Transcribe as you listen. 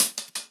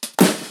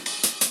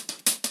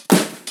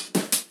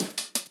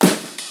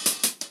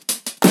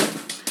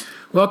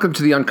Welcome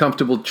to The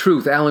Uncomfortable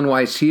Truth. Alan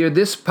Weiss here.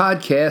 This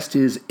podcast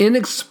is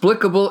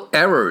Inexplicable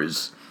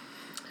Errors.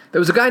 There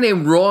was a guy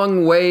named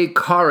Wrong Way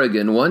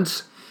Corrigan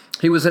once.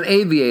 He was an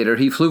aviator.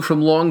 He flew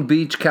from Long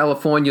Beach,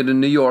 California to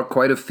New York,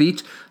 quite a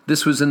feat.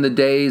 This was in the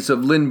days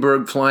of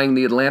Lindbergh flying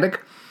the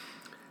Atlantic.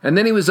 And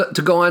then he was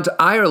to go on to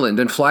Ireland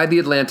and fly the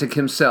Atlantic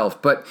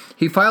himself. But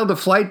he filed a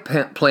flight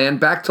plan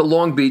back to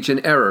Long Beach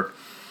in error.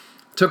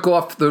 Took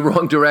off the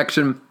wrong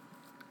direction.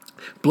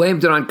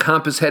 Blamed it on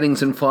compass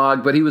headings and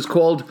fog, but he was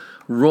called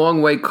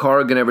Wrong Way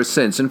Corrigan ever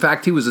since. In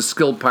fact, he was a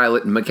skilled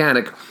pilot and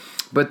mechanic,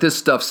 but this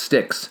stuff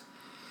sticks.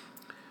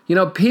 You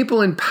know,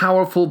 people in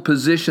powerful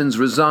positions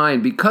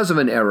resign because of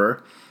an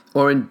error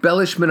or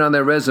embellishment on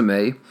their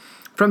resume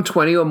from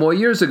 20 or more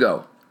years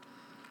ago.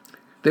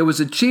 There was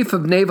a chief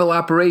of naval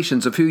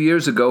operations a few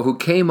years ago who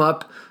came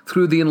up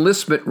through the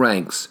enlistment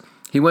ranks.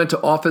 He went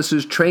to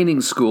officers'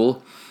 training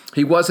school.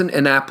 He wasn't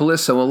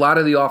Annapolis, so a lot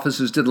of the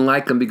officers didn't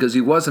like him because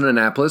he wasn't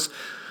Annapolis.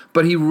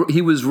 But he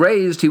was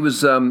raised, he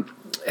was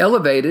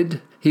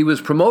elevated, he was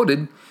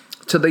promoted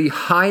to the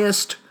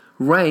highest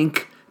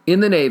rank in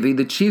the Navy,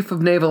 the Chief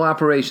of Naval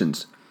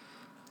Operations.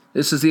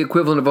 This is the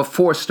equivalent of a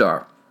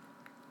 4-star.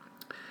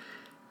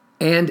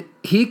 And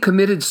he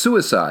committed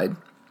suicide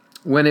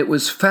when it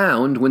was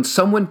found, when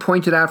someone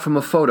pointed out from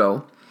a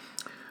photo,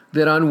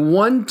 that on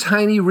one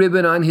tiny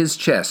ribbon on his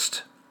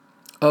chest,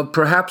 of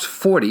perhaps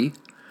 40,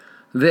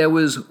 there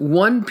was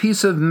one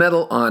piece of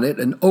metal on it,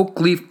 an oak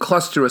leaf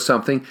cluster or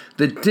something,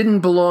 that didn't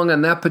belong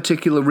on that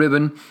particular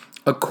ribbon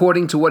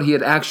according to what he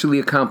had actually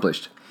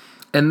accomplished.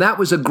 And that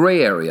was a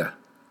gray area.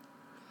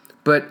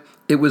 But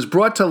it was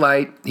brought to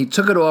light, he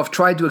took it off,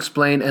 tried to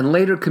explain, and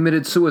later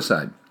committed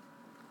suicide.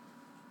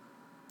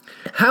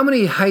 How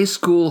many high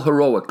school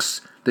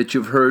heroics that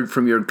you've heard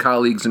from your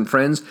colleagues and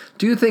friends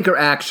do you think are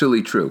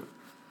actually true?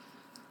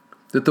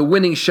 That the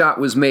winning shot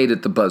was made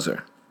at the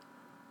buzzer?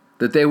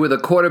 That they were the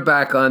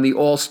quarterback on the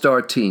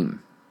all-star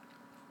team?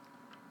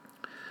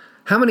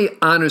 How many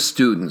honor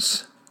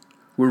students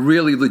were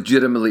really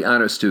legitimately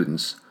honor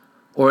students?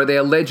 Or are they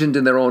a legend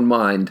in their own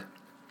mind?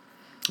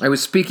 I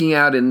was speaking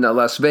out in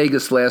Las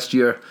Vegas last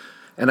year,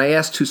 and I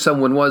asked who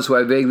someone was who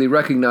I vaguely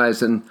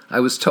recognized, and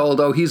I was told,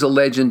 oh, he's a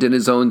legend in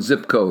his own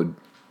zip code.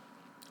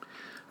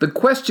 The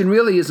question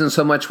really isn't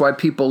so much why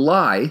people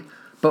lie,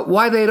 but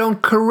why they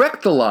don't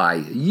correct the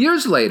lie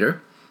years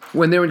later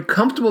when they're in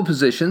comfortable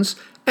positions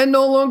and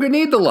no longer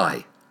need the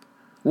lie.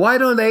 Why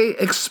don't they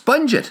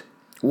expunge it?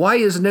 Why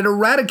isn't it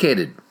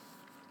eradicated?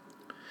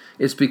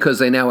 It's because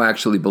they now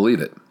actually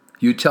believe it.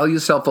 You tell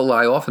yourself a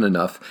lie often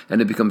enough,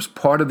 and it becomes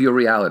part of your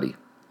reality.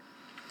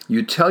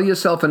 You tell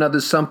yourself and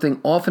others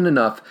something often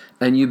enough,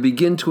 and you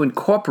begin to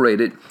incorporate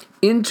it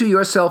into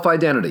your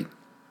self-identity.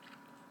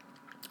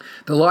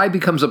 The lie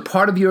becomes a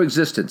part of your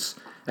existence,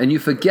 and you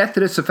forget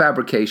that it's a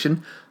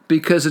fabrication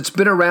because it's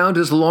been around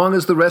as long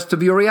as the rest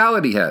of your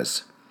reality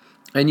has.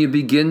 And you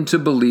begin to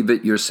believe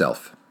it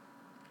yourself.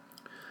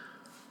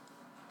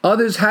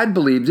 Others had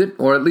believed it,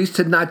 or at least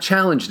had not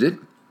challenged it,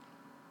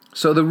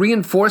 so the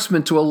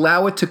reinforcement to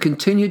allow it to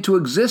continue to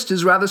exist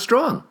is rather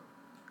strong.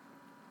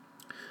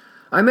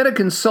 I met a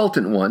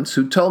consultant once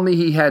who told me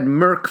he had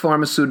Merck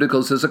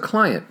Pharmaceuticals as a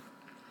client.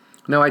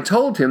 Now, I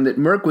told him that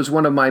Merck was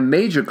one of my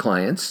major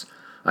clients.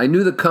 I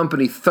knew the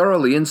company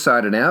thoroughly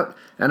inside and out,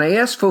 and I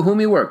asked for whom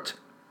he worked.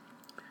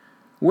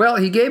 Well,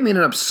 he gave me an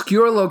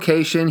obscure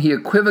location, he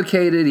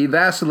equivocated, he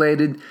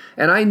vacillated,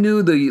 and I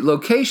knew the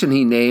location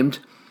he named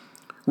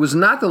was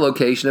not the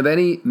location of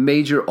any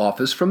major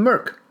office from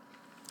Merck.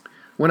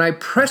 When I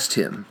pressed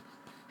him,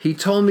 he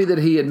told me that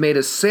he had made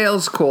a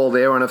sales call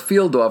there on a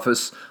field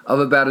office of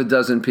about a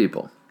dozen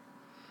people.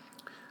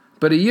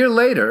 But a year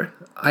later,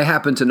 I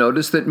happened to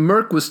notice that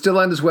Merck was still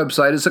on his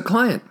website as a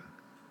client.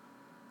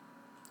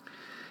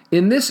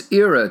 In this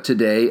era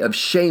today of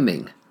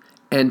shaming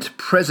and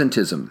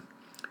presentism,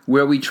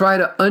 where we try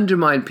to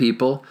undermine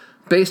people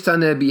based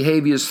on their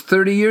behaviors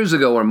 30 years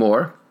ago or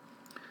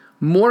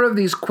more of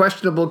these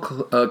questionable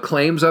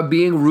claims are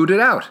being rooted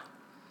out.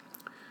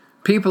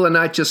 People are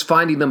not just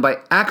finding them by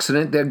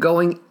accident, they're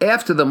going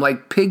after them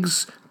like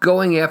pigs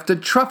going after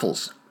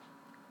truffles.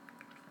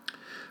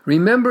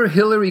 Remember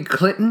Hillary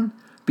Clinton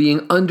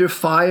being under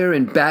fire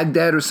in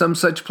Baghdad or some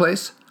such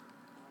place?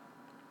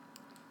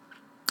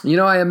 You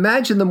know, I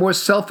imagine the more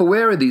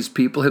self-aware of these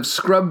people have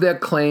scrubbed their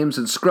claims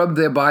and scrubbed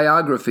their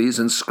biographies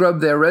and scrubbed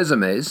their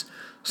resumes,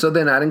 so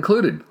they're not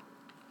included.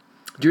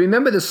 Do you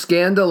remember the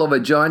scandal over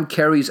John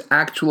Kerry's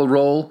actual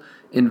role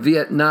in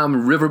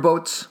Vietnam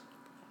riverboats?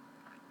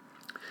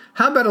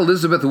 How about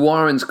Elizabeth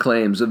Warren's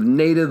claims of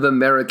Native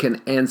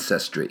American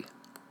ancestry?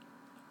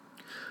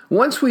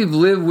 Once we've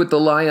lived with the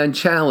lie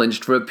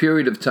unchallenged for a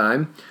period of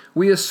time,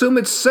 we assume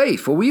it's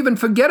safe, or we even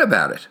forget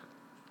about it.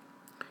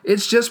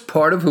 It's just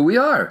part of who we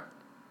are.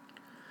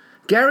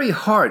 Gary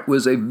Hart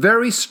was a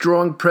very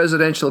strong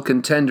presidential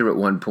contender at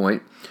one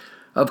point,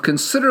 of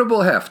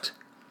considerable heft.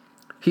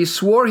 He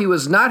swore he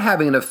was not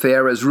having an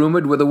affair, as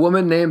rumored, with a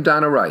woman named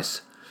Donna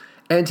Rice,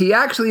 and he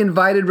actually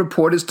invited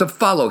reporters to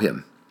follow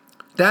him.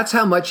 That's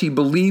how much he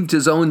believed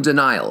his own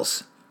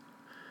denials.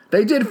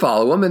 They did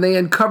follow him, and they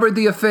uncovered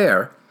the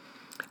affair,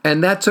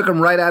 and that took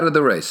him right out of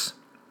the race.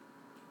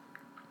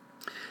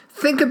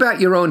 Think about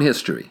your own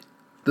history,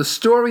 the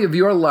story of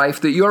your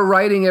life that you're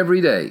writing every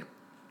day.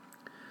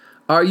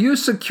 Are you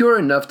secure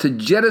enough to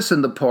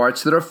jettison the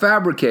parts that are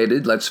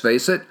fabricated, let's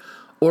face it,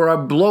 or are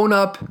blown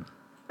up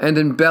and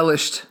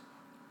embellished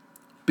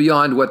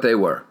beyond what they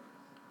were?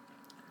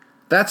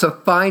 That's a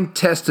fine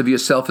test of your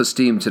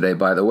self-esteem today,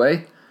 by the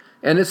way,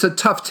 and it's a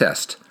tough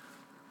test,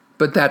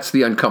 but that's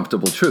the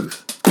uncomfortable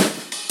truth.